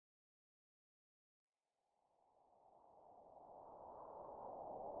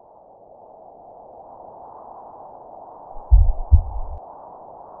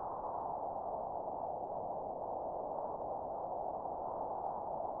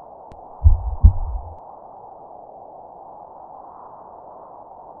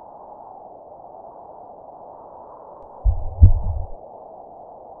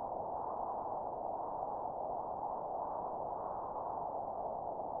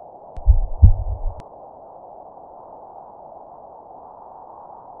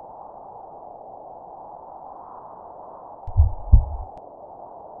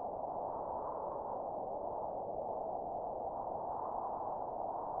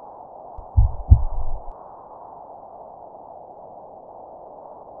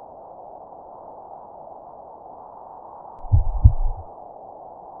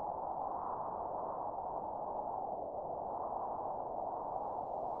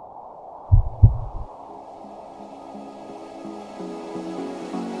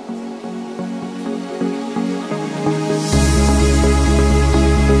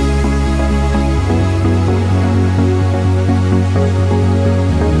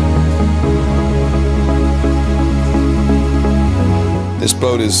This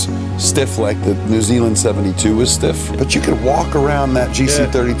boat is stiff like the New Zealand 72 was stiff, but you could walk around that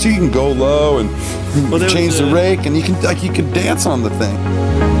GC32. You can go low and change the rake, and you can dance on the thing.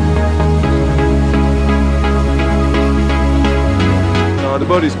 The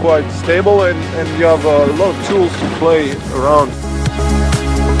boat is quite stable, and you have a lot of tools to play around.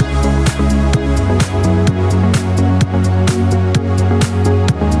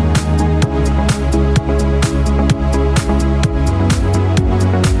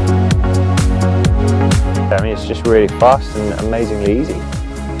 I mean, it's just really fast and amazingly easy.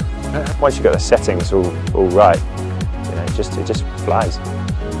 Once you've got the settings all right, you know, it just flies.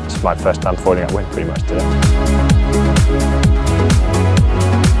 It's my first time foiling upwind pretty much today.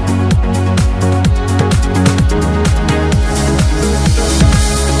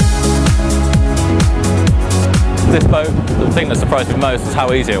 This boat, the thing that surprised me most was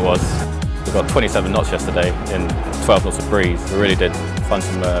how easy it was. We got 27 knots yesterday in 12 knots of breeze. We really did find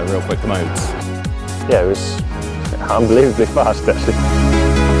some real quick modes. Yeah, it was unbelievably fast actually.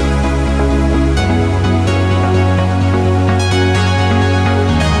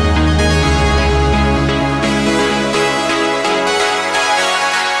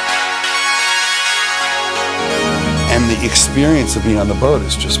 And the experience of being on the boat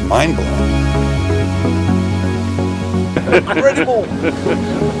is just mind-blowing. Incredible!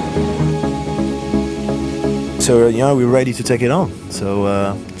 So, you know, we're ready to take it on.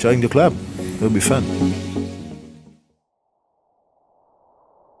 So, join the club. It'll be fun.